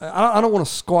I don't want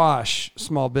to squash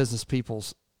small business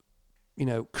people's,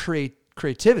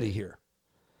 creativity here.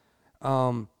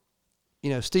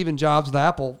 Stephen Jobs of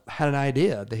Apple had an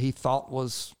idea that he thought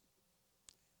was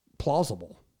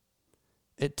plausible.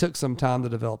 It took some time to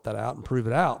develop that out and prove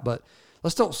it out, but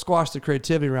let's don't squash the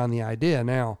creativity around the idea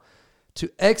now to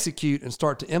execute and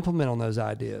start to implement on those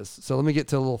ideas. So let me get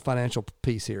to a little financial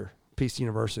piece here, Peace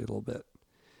University a little bit.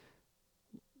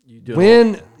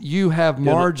 When you have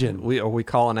margin. Are we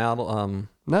calling out?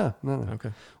 No.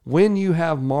 Okay. When you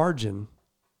have margin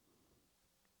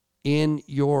in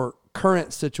your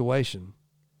current situation,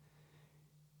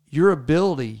 your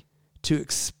ability to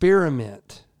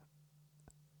experiment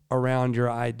around your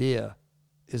idea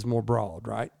is more broad,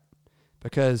 right?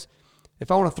 Because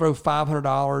if I want to throw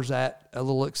 $500 at a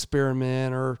little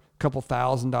experiment or couple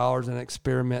 $1,000s in an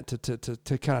experiment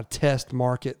to kind of test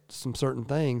market some certain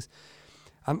things,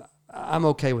 I'm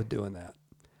okay with doing that.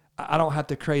 I don't have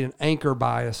to create an anchor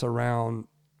bias around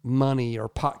money or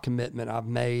pot commitment I've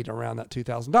made around that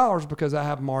 $2,000 because I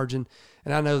have margin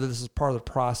and I know that this is part of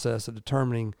the process of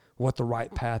determining what the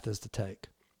right path is to take.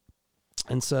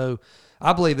 And so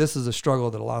I believe this is a struggle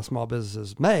that a lot of small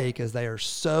businesses make, as they are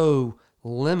so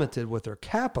limited with their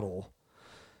capital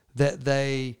that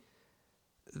they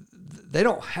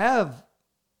don't have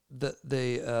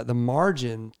the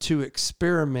margin to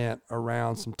experiment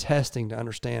around some testing to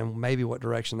understand maybe what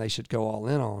direction they should go all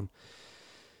in on.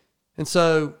 And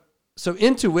so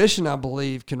intuition, I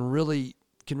believe, can really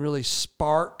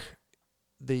spark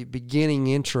the beginning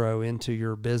intro into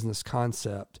your business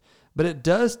concept. But it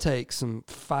does take some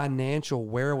financial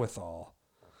wherewithal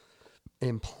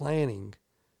and planning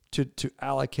to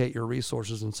allocate your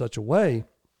resources in such a way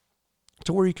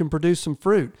to where you can produce some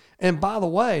fruit. And by the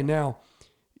way, now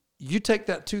you take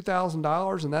that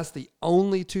 $2,000 and that's the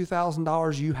only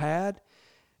 $2,000 you had,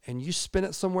 and you spend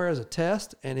it somewhere as a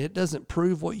test and it doesn't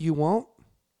prove what you want,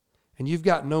 and you've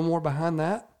got no more behind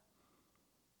that,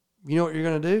 you know what you're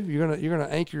going to do? You're going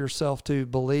to anchor yourself to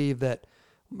believe that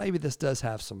maybe this does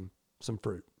have some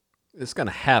fruit. It's going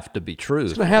to have to be true.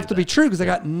 It's going to have to be true because I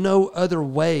got no other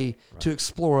way to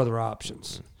explore other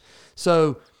options. Mm-hmm.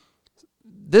 So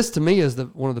this to me is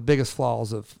one of the biggest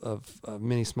flaws of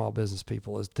many small business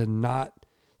people, is to not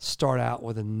start out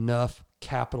with enough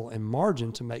capital and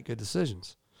margin to make good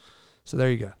decisions. So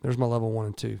there you go. There's my level 1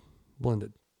 and 2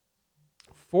 blended.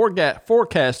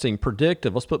 Forecasting,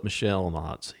 predictive. Let's put Michelle on the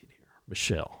hot seat here.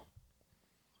 Michelle,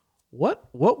 what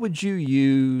would you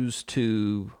use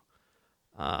to?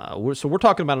 So we're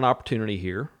talking about an opportunity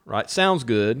here, right? Sounds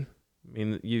good. I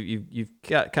mean, you've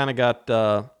got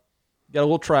a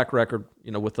little track record,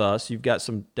 with us. You've got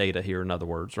some data here, in other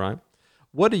words, right?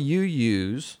 What do you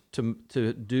use to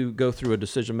go through a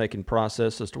decision-making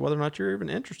process as to whether or not you're even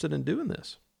interested in doing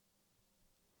this?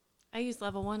 I use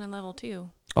level 1 and level 2.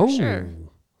 Oh, sure.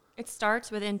 It starts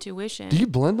with intuition. Do you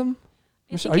blend them?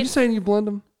 Are you saying you blend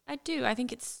them? I do. I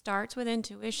think it starts with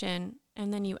intuition,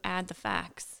 and then you add the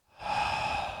facts.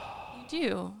 You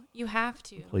do. You have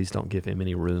to. Please don't give him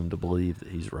any room to believe that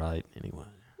he's right anyway.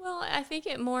 Well, I think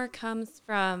it more comes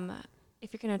from,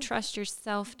 if you're going to trust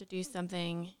yourself to do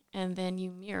something and then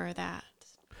you mirror that.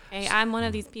 Okay? I'm one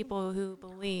of these people who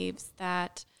believes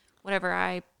that whatever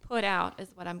I put out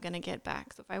is what I'm going to get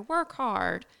back. So if I work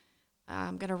hard,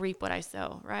 I'm going to reap what I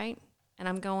sow, right? And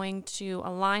I'm going to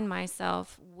align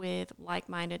myself with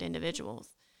like-minded individuals.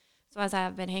 So as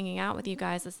I've been hanging out with you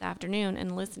guys this afternoon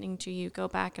and listening to you go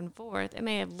back and forth, it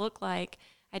may have looked like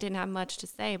I didn't have much to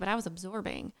say, but I was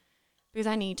absorbing, because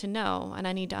I need to know and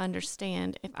I need to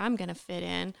understand if I'm going to fit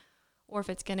in, or if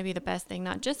it's going to be the best thing,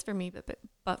 not just for me,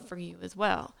 but for you as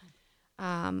well.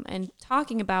 And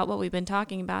talking about what we've been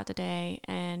talking about today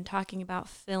and talking about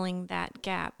filling that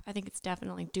gap, I think it's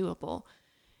definitely doable.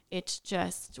 It's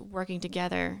just working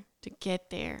together to get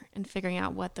there and figuring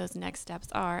out what those next steps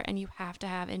are. And you have to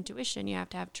have intuition. You have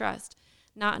to have trust,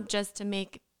 not just to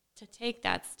take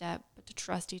that step, but to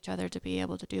trust each other to be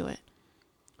able to do it.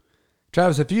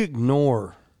 Travis, if you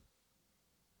ignore,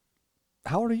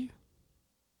 how old are you?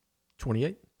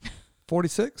 28.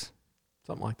 46?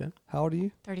 Something like that. How old are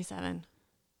you? 37.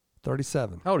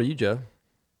 37. How old are you, Joe?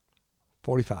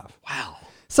 45. Wow.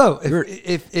 So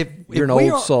if you're an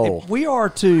old soul. If we are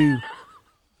to,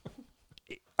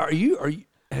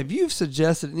 have you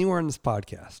suggested anywhere in this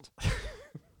podcast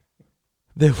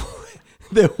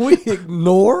that we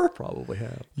ignore? Probably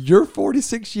have. Your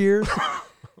 46 years,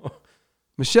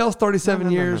 Michelle's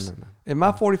 37 years, and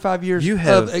my 45 years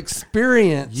of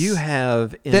experience. You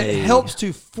have helps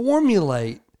to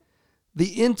formulate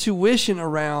the intuition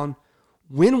around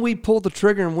when we pull the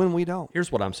trigger and when we don't.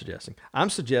 Here's what I'm suggesting. I'm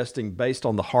suggesting, based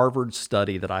on the Harvard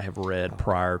study that I have read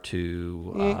prior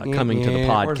to coming to the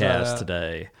podcast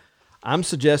today, I'm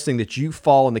suggesting that you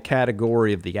fall in the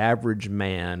category of the average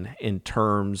man in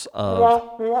terms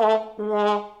of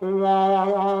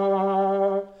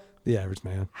the average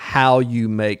man, how you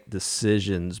make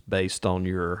decisions based on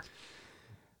your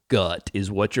gut is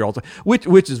what you're also,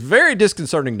 which is very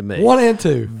disconcerting to me. 1 and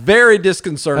 2. Very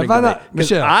disconcerting to me.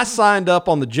 Michelle, I signed up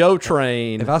on the Joe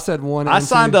train. If I said 1 and 2. I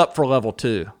signed up for level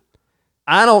 2.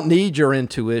 I don't need your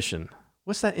intuition.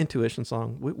 What's that intuition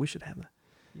song? We should have that.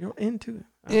 You're into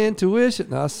it.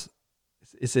 Intuition. No,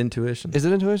 it's intuition. Is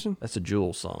it intuition? That's a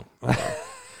Jewel song.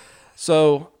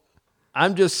 So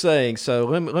I'm just saying, so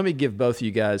let me give both of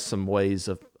you guys some ways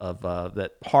of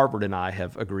that Harvard and I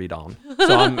have agreed on.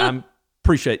 So I'm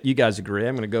appreciate you guys agree.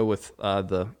 I'm going to go with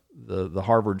the the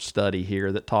Harvard study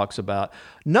here that talks about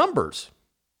numbers,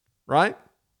 right?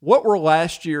 What were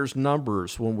last year's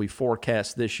numbers when we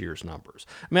forecast this year's numbers?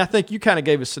 I mean, I think you kind of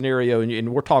gave a scenario,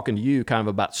 and we're talking to you kind of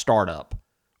about startup,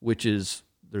 which is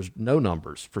there's no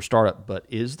numbers for startup, but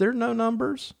is there no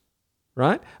numbers?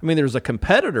 Right? I mean, there's a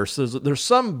competitor, so there's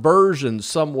some version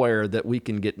somewhere that we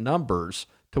can get numbers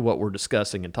to what we're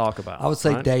discussing and talk about. I would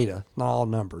say right? data, not all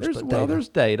numbers, but data. Well, there's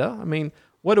data. I mean,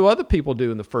 what do other people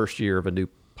do in the first year of a new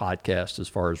podcast as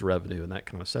far as revenue and that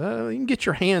kind of stuff? You can get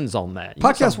your hands on that. You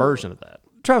can get some version of that.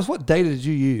 Travis, what data did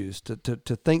you use to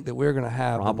think that we're going to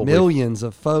have Probably millions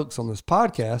of folks on this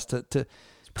podcast to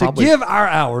Probably, give our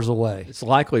hours away? It's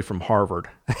likely from Harvard.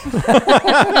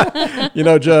 You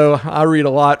know, Joe, I read a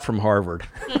lot from Harvard.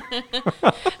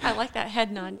 I like that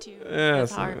head nod too.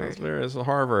 Yes, Harvard. There's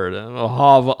Harvard.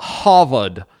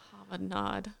 Harvard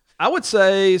Nod. I would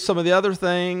say some of the other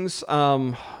things,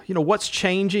 you know, what's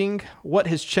changing? What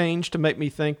has changed to make me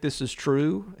think this is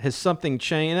true? Has something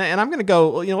changed? And I'm going to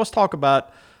go, you know, let's talk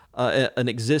about an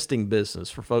existing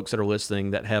business for folks that are listening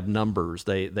that have numbers.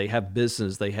 They have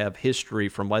business. They have history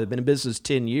from why they've been in business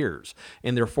 10 years,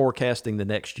 and they're forecasting the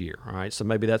next year. All right, so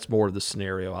maybe that's more of the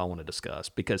scenario I want to discuss,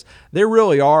 because there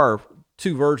really are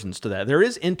two versions to that. There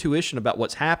is intuition about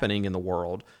what's happening in the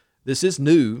world. This is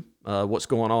new, what's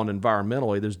going on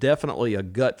environmentally. There's definitely a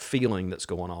gut feeling that's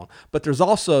going on. But there's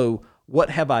also, what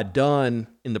have I done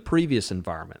in the previous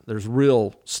environment? There's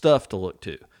real stuff to look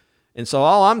to. And so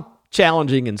all I'm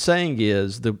challenging and saying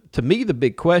is, to me, the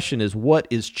big question is, what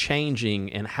is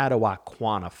changing and how do I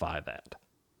quantify that?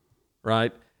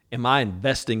 Right? Am I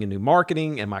investing in new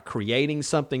marketing? Am I creating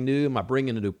something new? Am I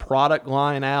bringing a new product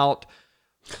line out?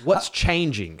 What's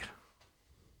changing?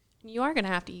 You are going to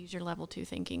have to use your level 2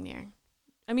 thinking there.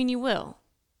 I mean, you will.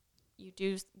 You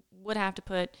would have to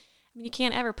put, I mean, you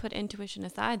can't ever put intuition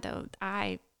aside, though.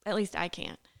 At least I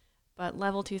can't. But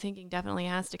level 2 thinking definitely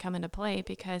has to come into play,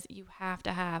 because you have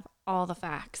to have all the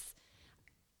facts.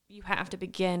 You have to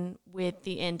begin with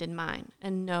the end in mind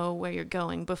and know where you're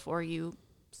going before you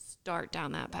start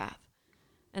down that path.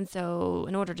 And so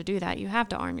in order to do that, you have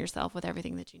to arm yourself with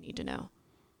everything that you need to know.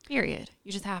 Period.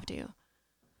 You just have to.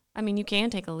 I mean, you can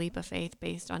take a leap of faith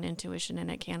based on intuition, and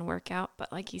it can work out.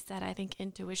 But like you said, I think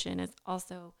intuition is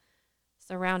also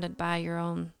surrounded by your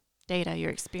own data,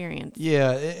 your experience.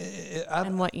 Yeah.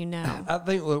 And what you know. I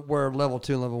think where level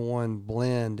 2 and level 1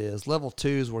 blend is, level 2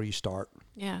 is where you start.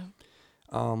 Yeah.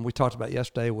 We talked about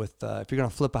yesterday with if you're going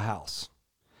to flip a house.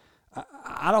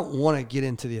 I don't want to get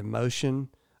into the emotion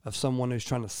of someone who's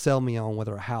trying to sell me on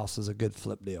whether a house is a good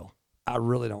flip deal. I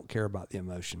really don't care about the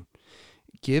emotion.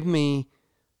 Give me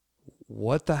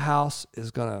what the house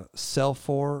is going to sell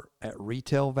for at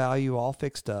retail value, all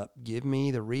fixed up. Give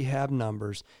me the rehab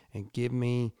numbers, and give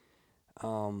me,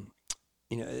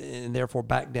 and therefore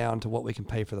back down to what we can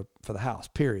pay for the house.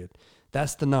 Period.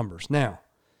 That's the numbers. Now,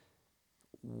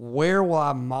 where will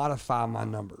I modify my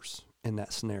numbers in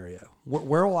that scenario?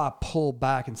 Where will I pull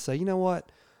back and say, you know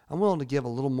what, I'm willing to give a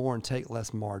little more and take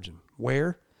less margin?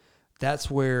 Where?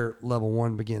 That's where level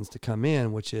 1 begins to come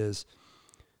in, which is,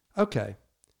 okay,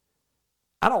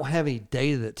 I don't have any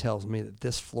data that tells me that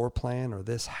this floor plan or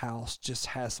this house just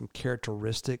has some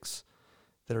characteristics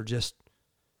that are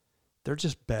they're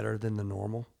just better than the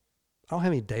normal. I don't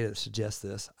have any data that suggests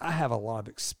this. I have a lot of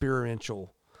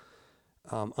experiential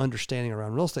understanding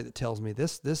around real estate that tells me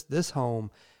this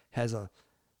home has a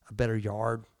better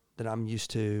yard than I'm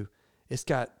used to. It's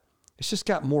just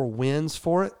got more wins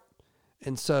for it.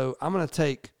 And so I'm going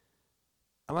to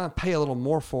pay a little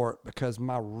more for it because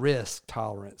my risk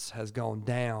tolerance has gone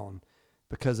down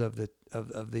because of the I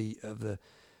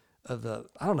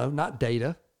don't know, not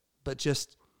data, but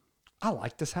just I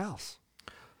like this house.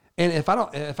 And if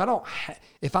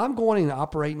I'm going and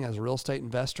operating as a real estate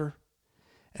investor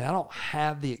and I don't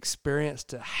have the experience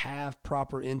to have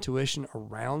proper intuition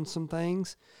around some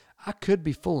things, I could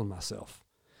be fooling myself.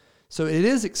 So it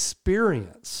is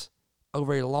experience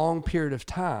over a long period of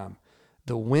time,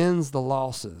 the wins, the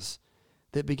losses,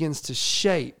 that begins to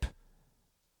shape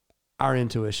our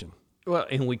intuition. Well,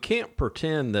 and we can't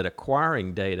pretend that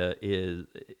acquiring data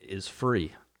is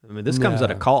free. I mean, this comes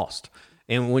at a cost.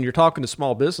 And when you're talking to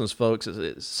small business folks,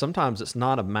 sometimes it's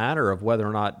not a matter of whether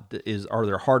or not are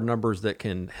there hard numbers that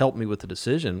can help me with the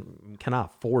decision. Can I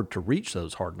afford to reach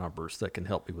those hard numbers that can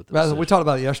help me with the decision? We talked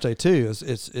about it yesterday too.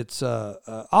 It's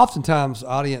oftentimes,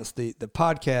 audience, the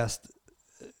podcast,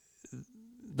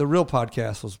 the real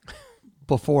podcast was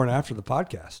before and after the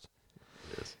podcast.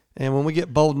 Yes. And when we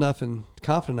get bold enough and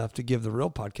confident enough to give the real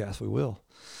podcast, we will.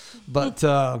 But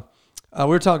we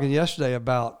were talking yesterday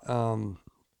about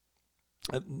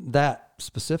that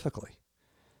specifically,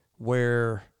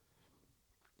 where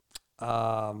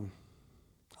I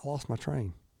lost my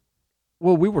train.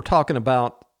 Well, we were talking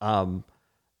about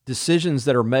decisions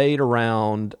that are made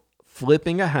around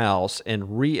flipping a house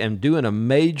and doing a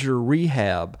major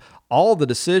rehab. All the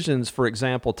decisions, for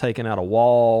example, taking out a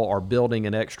wall or building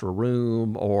an extra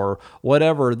room or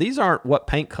whatever, these aren't what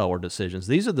paint color decisions.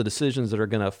 These are the decisions that are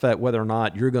going to affect whether or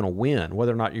not you're going to win,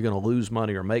 whether or not you're going to lose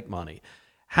money or make money.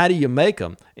 How do you make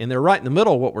them? And they're right in the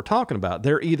middle of what we're talking about.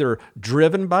 They're either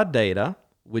driven by data,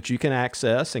 which you can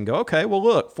access and go, okay, well,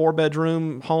 look,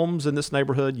 4-bedroom homes in this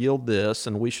neighborhood yield this,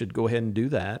 and we should go ahead and do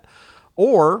that.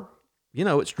 Or,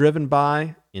 it's driven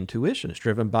by intuition. It's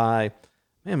driven by,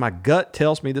 man, my gut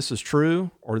tells me this is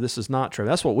true or this is not true.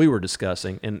 That's what we were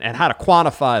discussing and how to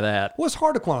quantify that. Well, it's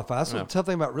hard to quantify. That's the tough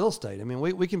thing about real estate. I mean,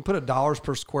 we can put $1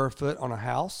 per square foot on a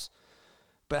house,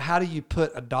 but how do you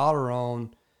put $1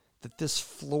 on that this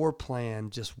floor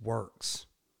plan just works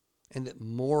and that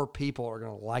more people are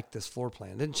going to like this floor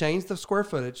plan? It doesn't change the square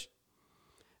footage.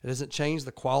 It doesn't change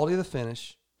the quality of the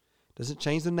finish. It doesn't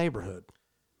change the neighborhood.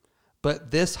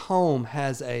 But this home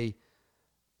has I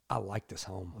like this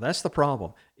home. Well, that's the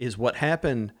problem, is what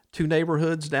happened 2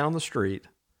 neighborhoods down the street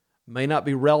may not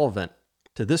be relevant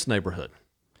to this neighborhood,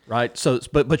 right? So,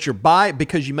 but you're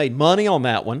because you made money on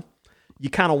that one,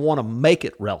 you kind of want to make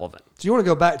it relevant. So you want to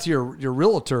go back to your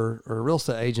realtor or real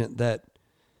estate agent that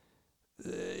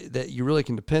you really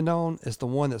can depend on is the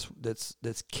one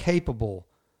that's capable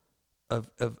of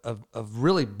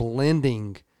really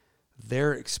blending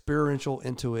their experiential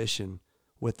intuition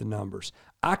with the numbers.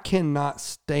 I cannot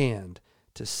stand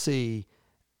to see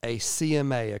a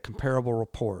CMA, a comparable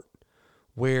report,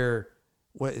 where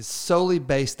what is solely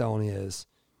based on is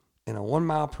in a 1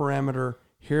 mile parameter,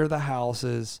 here are the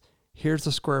houses, here's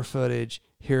the square footage,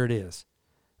 here it is.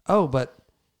 Oh, but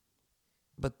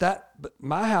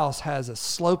my house has a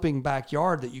sloping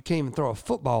backyard that you can't even throw a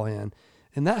football in,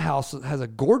 and that house has a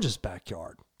gorgeous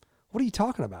backyard. What are you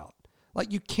talking about?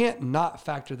 Like, you can't not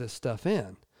factor this stuff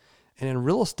in. And in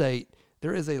real estate,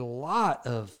 there is a lot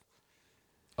of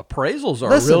appraisals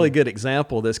are a really good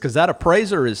example of this, because that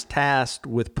appraiser is tasked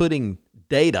with putting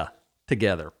data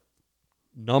together,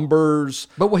 numbers.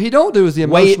 But what he don't do is the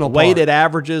emotional part. Weighted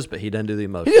averages, but he doesn't do the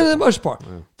emotional. He doesn't do the emotional part.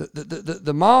 Yeah.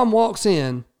 The mom walks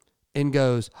in and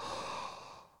goes,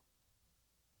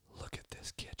 "Look at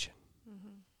this kitchen.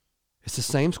 Mm-hmm. It's the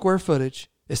same square footage.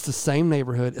 It's the same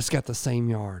neighborhood. It's got the same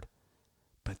yard,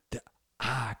 but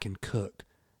I can cook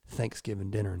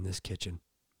Thanksgiving dinner in this kitchen."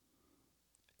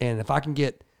 And if I can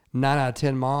get 9 out of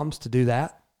 10 moms to do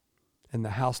that, and the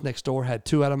house next door had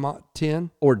 2 out of 10,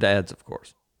 or dads, of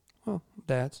course. Well,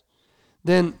 dads,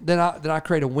 then I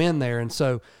create a win there. And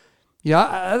so,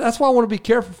 that's why I want to be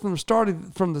careful from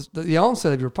the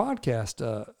onset of your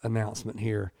podcast announcement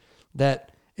here,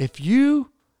 that if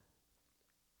you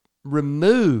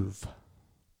remove,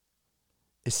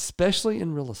 especially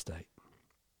in real estate,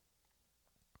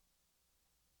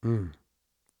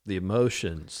 the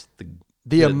emotions,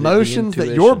 the emotions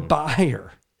that your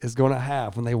buyer is going to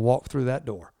have when they walk through that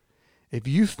door. If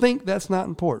you think that's not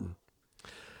important,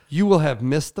 you will have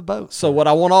missed the boat. So what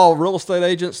I want all real estate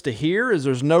agents to hear is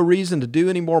there's no reason to do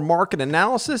any more market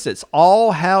analysis. It's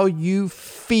all how you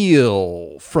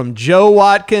feel. From Joe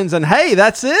Watkins. And hey,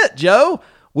 that's it, Joe.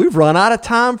 We've run out of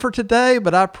time for today,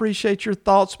 but I appreciate your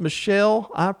thoughts,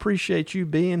 Michelle. I appreciate you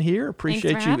being here.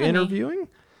 Appreciate you interviewing me.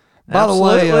 By the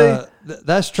way,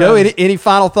 that's Joe. Any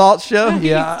final thoughts, Joe?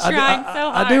 Yeah,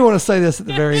 I do want to say this at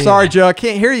the very end. Sorry, Joe, I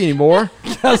can't hear you anymore.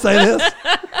 Can I say this?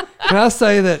 Can I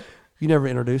say that you never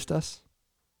introduced us?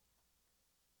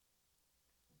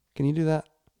 Can you do that?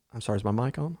 I'm sorry, is my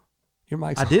mic on? Your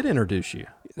mic's on. I did introduce you.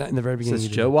 In the very beginning. This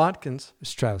is Joe Watkins.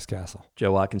 It's Travis Castle.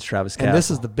 Joe Watkins, Travis Castle. And this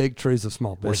is the big truths of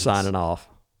small business. We're signing off.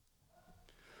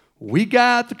 We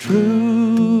got the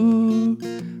truth.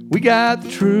 We got the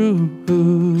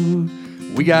truth.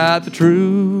 We got the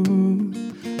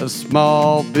truth of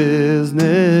small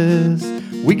business.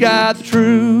 We got the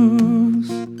truth.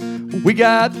 We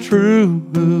got the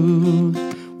truth.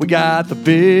 We got the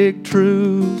big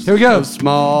truths. Here we go. Of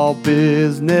small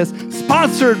business.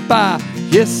 Sponsored by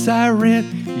Yes I Rent.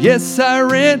 Yes I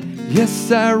Rent.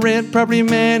 Yes I Rent Property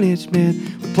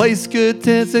Management. Place good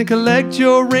tenants and collect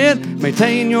your rent.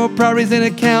 Maintain your properties and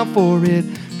account for it.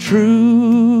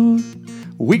 Truth.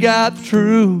 We got the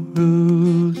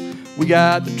truth. We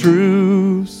got the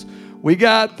truths. We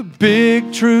got the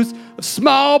big truths of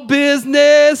small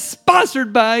business.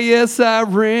 Sponsored by Yes I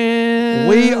Rent.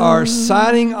 We are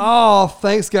signing off.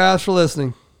 Thanks, guys, for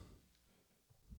listening.